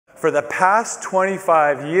For the past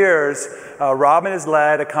 25 years, Robin has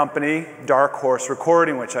led a company, Dark Horse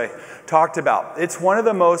Recording, which I talked about. It's one of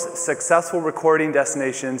the most successful recording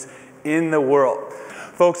destinations in the world.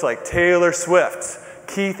 Folks like Taylor Swift,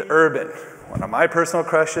 Keith Urban, one of my personal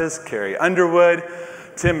crushes, Carrie Underwood,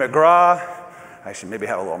 Tim McGraw. I should maybe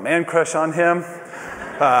have a little man crush on him.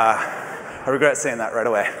 I regret saying that right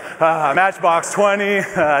away. Matchbox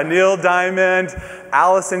 20, Neil Diamond,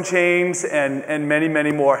 Alice in Chains, and many,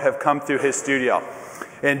 many more have come through his studio.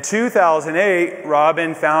 In 2008,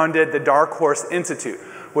 Robin founded the Dark Horse Institute,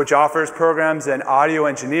 which offers programs in audio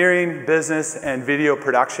engineering, business, and video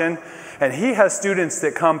production. And he has students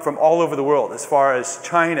that come from all over the world, as far as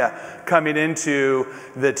China, coming into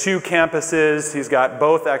the two campuses. He's got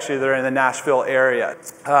both, actually, that are in the Nashville area.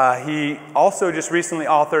 He also just recently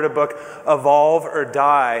authored a book, Evolve or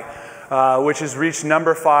Die, which has reached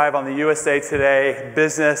number 5 on the USA Today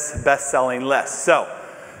business best-selling list. So,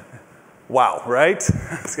 wow, right?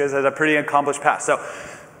 This guy has a pretty accomplished past. So,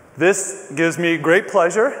 this gives me great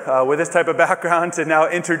pleasure with this type of background to now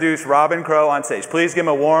introduce Robin Crow on stage. Please give him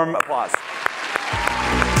a warm applause.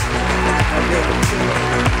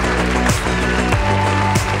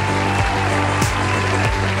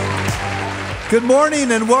 Good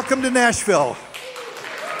morning and welcome to Nashville.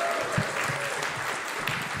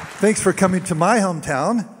 Thanks for coming to my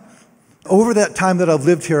hometown. Over that time that I've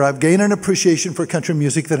lived here, I've gained an appreciation for country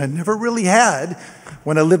music that I never really had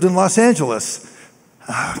when I lived in Los Angeles.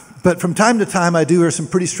 But from time to time, I do hear some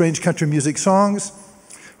pretty strange country music songs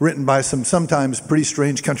written by some sometimes pretty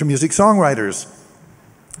strange country music songwriters.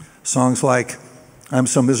 Songs like, I'm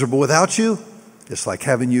so miserable without you, it's like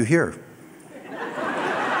having you here.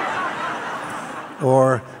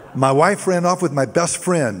 Or, my wife ran off with my best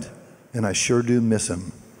friend, and I sure do miss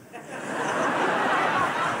him.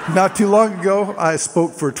 Not too long ago, I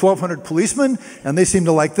spoke for 1,200 policemen, and they seemed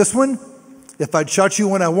to like this one. If I'd shot you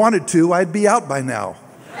when I wanted to, I'd be out by now.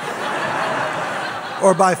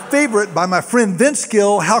 Or my favorite, by my friend Vince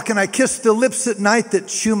Gill, how can I kiss the lips at night that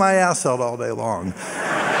chew my ass out all day long?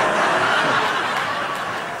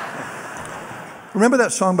 Remember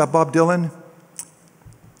that song by Bob Dylan?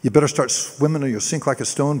 You better start swimming or you'll sink like a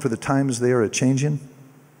stone, for the times they are a-changing.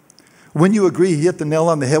 When you agree, he hit the nail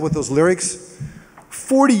on the head with those lyrics.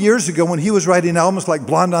 40 years ago, when he was writing albums like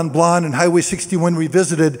Blonde on Blonde and Highway 61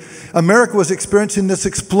 Revisited, America was experiencing this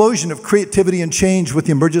explosion of creativity and change with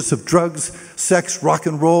the emergence of drugs, sex, rock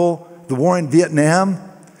and roll, the war in Vietnam.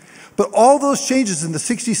 But all those changes in the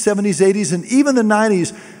 60s, 70s, 80s, and even the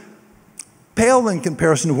 90s pale in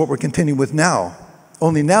comparison to what we're contending with now.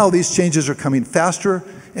 Only now these changes are coming faster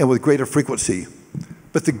and with greater frequency.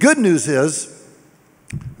 But the good news is,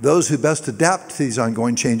 those who best adapt to these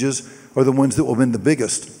ongoing changes are the ones that will win the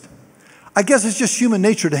biggest. I guess it's just human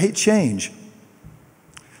nature to hate change.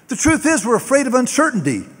 The truth is, we're afraid of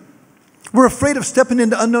uncertainty. We're afraid of stepping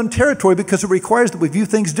into unknown territory because it requires that we view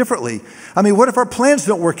things differently. I mean, what if our plans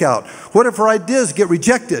don't work out? What if our ideas get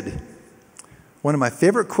rejected? One of my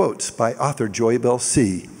favorite quotes by author Joy Bell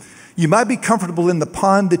C. You might be comfortable in the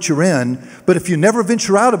pond that you're in, but if you never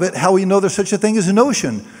venture out of it, how will you know there's such a thing as an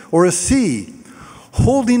ocean or a sea?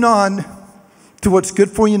 Holding on to what's good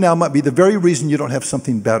for you now might be the very reason you don't have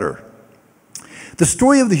something better. The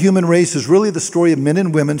story of the human race is really the story of men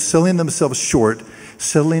and women selling themselves short,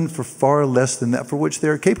 settling for far less than that for which they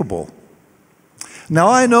are capable. Now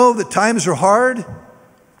I know that times are hard.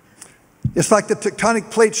 It's like the tectonic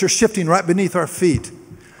plates are shifting right beneath our feet.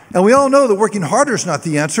 And we all know that working harder is not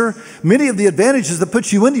the answer. Many of the advantages that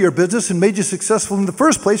put you into your business and made you successful in the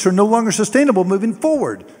first place are no longer sustainable moving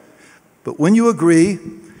forward. But when you agree,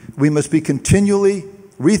 we must be continually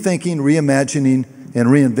rethinking, reimagining, and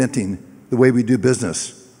reinventing the way we do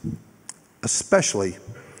business, especially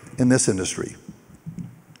in this industry.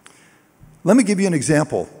 Let me give you an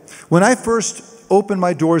example. When I first opened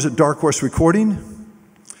my doors at Dark Horse Recording,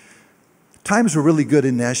 times were really good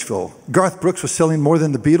in Nashville. Garth Brooks was selling more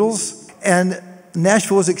than the Beatles, and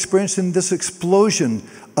Nashville was experiencing this explosion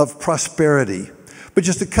of prosperity. But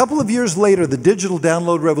just a couple of years later, the digital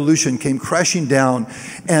download revolution came crashing down,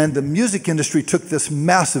 and the music industry took this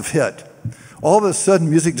massive hit. All of a sudden,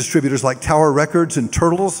 music distributors like Tower Records and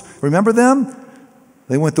Turtles, remember them?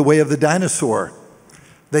 They went the way of the dinosaur.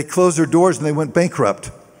 They closed their doors and they went bankrupt.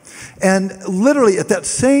 And literally at that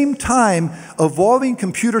same time, evolving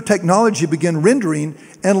computer technology began rendering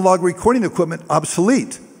analog recording equipment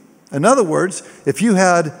obsolete. In other words, if you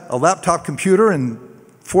had a laptop computer and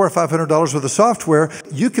 $400 or $500 worth of software,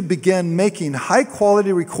 you could begin making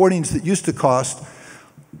high-quality recordings that used to cost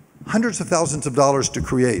hundreds of thousands of dollars to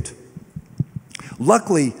create.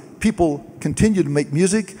 Luckily, people continue to make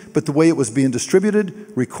music, but the way it was being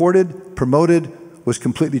distributed, recorded, promoted was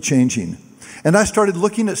completely changing. And I started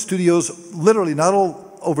looking at studios literally not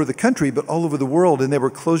all over the country, but all over the world, and they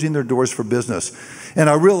were closing their doors for business. And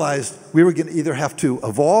I realized we were going to either have to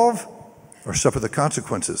evolve or suffer the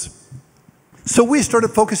consequences. So we started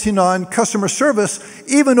focusing on customer service,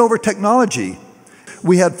 even over technology.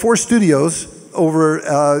 We had 4 studios over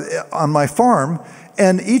on my farm,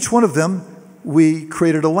 and each one of them, we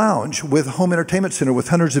created a lounge with a home entertainment center with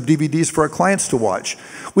hundreds of DVDs for our clients to watch.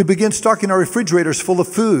 We began stocking our refrigerators full of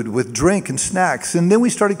food with drink and snacks. And then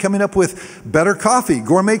we started coming up with better coffee,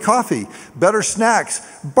 gourmet coffee, better snacks,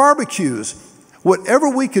 barbecues, whatever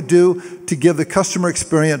we could do to give the customer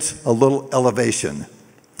experience a little elevation.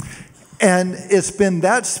 And it's been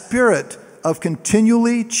that spirit of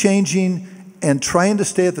continually changing and trying to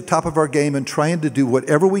stay at the top of our game and trying to do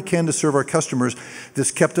whatever we can to serve our customers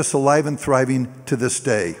that's kept us alive and thriving to this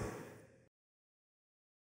day.